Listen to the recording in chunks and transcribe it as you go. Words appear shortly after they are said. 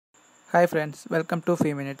Hi friends, welcome to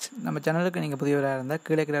few minutes. நம்ம சேனலுக்கு நீங்கள் புதியவராக இருந்தால்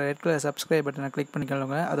கீழே இருக்கிற ரெட் கலர் சப்ஸ்கிரைப் பட்டனை கிளிக்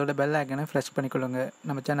பண்ணிக்கொள்ளுங்க. அதோட பெல் ஐக்கனை ப்ரெஸ் பண்ணிக்கொள்ளுங்க.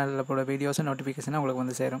 நம்ம சேனலில் போட வீடியோஸ் நோட்டிஃபிகேஷன் உங்களுக்கு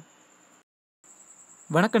வந்து சேரும்.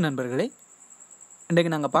 வணக்கம் நண்பர்களே,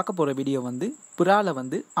 இன்றைக்கு நாங்கள் பார்க்க போகிற வீடியோ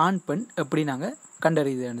புறாவில் ஆண் பெண் எப்படி நாங்கள்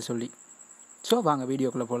கண்டறியுதுன்னு சொல்லி. ஸோ வாங்க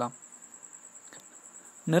வீடியோக்குள்ளே போகலாம்.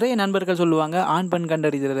 நிறைய நண்பர்கள் சொல்லுவாங்க, ஆண் பெண்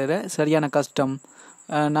கண்டறிதல சரியான கஷ்டம்,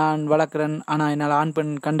 நான் வளர்க்குறேன் ஆனால் என்னால் ஆண் பெண்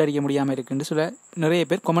கண்டறிய முடியாமல் இருக்குன்னு சொல்ல நிறைய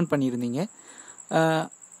பேர் கமெண்ட் பண்ணியிருந்தீங்க.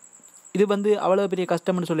 இது அவ்வளோ பெரிய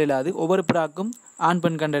கஷ்டம்னு சொல்லலாது. ஒவ்வொரு புறாக்கும் ஆண்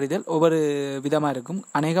பெண் கண்டறிதல் ஒவ்வொரு விதமாக இருக்கும்.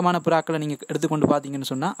 அநேகமான புறாக்களை நீங்கள் எடுத்துக்கொண்டு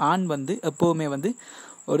பார்த்தீங்கன்னு சொன்னால் ஆண் எப்போவுமே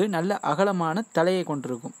ஒரு நல்ல அகலமான தலையை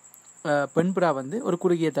கொண்டிருக்கும். பெண் புறா ஒரு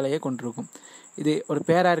குறுகிய தலையை கொண்டிருக்கும். இது ஒரு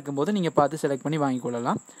பேராக இருக்கும்போது நீங்கள் பார்த்து செலக்ட் பண்ணி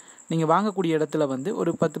வாங்கிக்கொள்ளலாம். நீங்கள் வாங்கக்கூடிய இடத்துல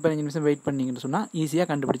ஒரு 10-15 நிமிஷம் வெயிட் பண்ணிங்கன்னு சொன்னால் ஈஸியாக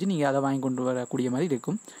கண்டுபிடிச்சி நீங்கள் அதை வாங்கி கொண்டு வரக்கூடிய மாதிரி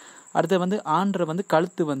இருக்கும். அடுத்து ஆண்ற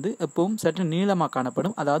கழுத்து எப்பவும் சற்று நீளமாக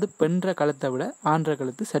காணப்படும். அதாவது பெண்ற கழுத்தை விட ஆண்ற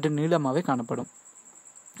கழுத்து சற்று நீளமாகவே காணப்படும்.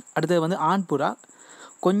 அடுத்தது ஆண் புறா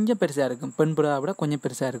கொஞ்சம் பெருசாக இருக்கும், பெண் புறா விட கொஞ்சம்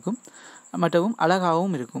பெருசாக இருக்கும். மற்றவும்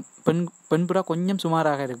அழகாகவும் இருக்கும். பெண் புறா கொஞ்சம்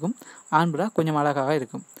சுமாராக இருக்கும், ஆண் புறா கொஞ்சம் அழகாக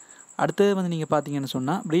இருக்கும். அடுத்தது நீங்கள் பார்த்தீங்கன்னு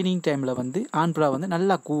சொன்னால் ப்ரீடிங் டைமில் ஆண் புறா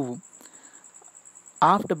நல்லா கூவும்.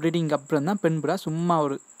 ஆஃப்டர் ப்ரீடிங் அப்புறம் தான் பெண் புறா சும்மா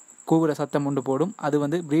ஒரு கூவுற சத்தம் கொண்டு போடும். அது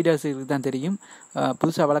ப்ரீடர்ஸுக்கு தான் தெரியும்,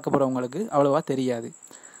 புதுசாக வளர்க்க போகிறவங்களுக்கு அவ்வளோவா தெரியாது.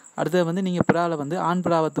 அடுத்தது நீங்கள் புறாவில் ஆண்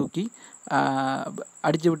புறாவை தூக்கி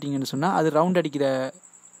அடித்து விட்டீங்கன்னு சொன்னால் அது ரவுண்ட் அடிக்கிற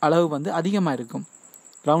அளவு அதிகமாக இருக்கும்.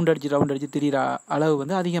 ரவுண்ட் அடித்து திரிகிற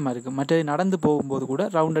அளவு அதிகமாக இருக்கும். மற்றது நடந்து போகும்போது கூட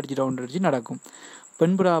ரவுண்ட் அடித்து நடக்கும்.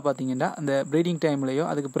 பெண் புறாவை பார்த்தீங்கன்னா அந்த ப்ரீடிங் டைம்லேயோ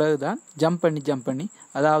அதுக்கு பிறகு தான் ஜம்ப் பண்ணி,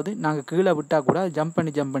 அதாவது நாங்கள் கீழே விட்டால் கூட ஜம்ப்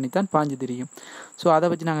பண்ணி தான் பாஞ்சு தெரியும். ஸோ அதை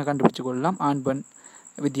வச்சு நாங்கள் கண்டுபிடிச்சி கொள்ளலாம் ஆண் பெண்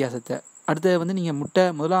வித்தியாசத்தை. அடுத்தது நீங்கள் முட்டை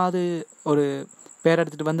முதலாவது ஒரு பேர்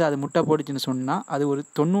எடுத்துகிட்டு அது முட்டை போட்டுச்சுன்னு சொன்னால் அது ஒரு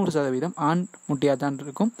 90% ஆண் முட்டையாக தான்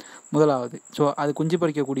இருக்கும் முதலாவது. ஸோ அது குஞ்சு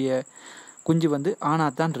பறிக்கக்கூடிய குஞ்சு ஆணாக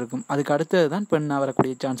தான் இருக்கும். அதுக்கு அடுத்தது தான் பெண்ணாக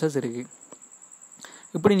வரக்கூடிய சான்சஸ் இருக்குது.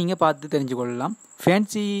 இப்படி நீங்கள் பார்த்து தெரிஞ்சு கொள்ளலாம்.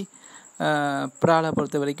 ஃபேன்சி புறாவை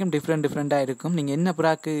பொறுத்த வரைக்கும் டிஃப்ரெண்ட்டாக இருக்கும். நீங்கள் என்ன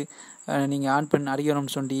புறாக்கு நீங்கள் ஆண் பெண்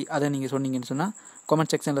அறியணும்னு சொல்லி அதை நீங்கள் சொன்னீங்கன்னு சொன்னால்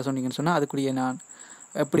கமெண்ட் செக்ஷனில் சொன்னீங்கன்னு சொன்னால் அதுக்குரிய நான்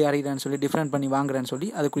எப்படி அறிகிறேன்னு சொல்லி டிஃப்ரெண்ட் பண்ணி வாங்குறேன்னு சொல்லி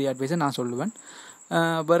அதுக்குரிய அட்வைஸை நான் சொல்லுவேன்.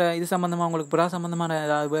 வேறு இது சம்மந்தமாக உங்களுக்கு புறா சம்மந்தமான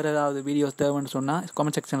வேறு ஏதாவது வீடியோஸ் தேவைன்னு சொன்னால்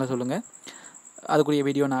கமெண்ட் செக்ஷனில் சொல்லுங்கள். அதுக்குரிய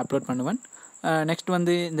வீடியோ நான் அப்லோட் பண்ணுவேன். நெக்ஸ்ட்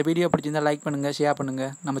இந்த வீடியோ பிடிச்சிருந்தால் லைக் பண்ணுங்கள், ஷேர்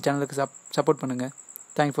பண்ணுங்கள், நம்ம சேனலுக்கு சப்போர்ட் பண்ணுங்கள்.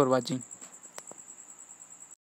 தேங்க்ஸ் ஃபார் வாட்சிங்.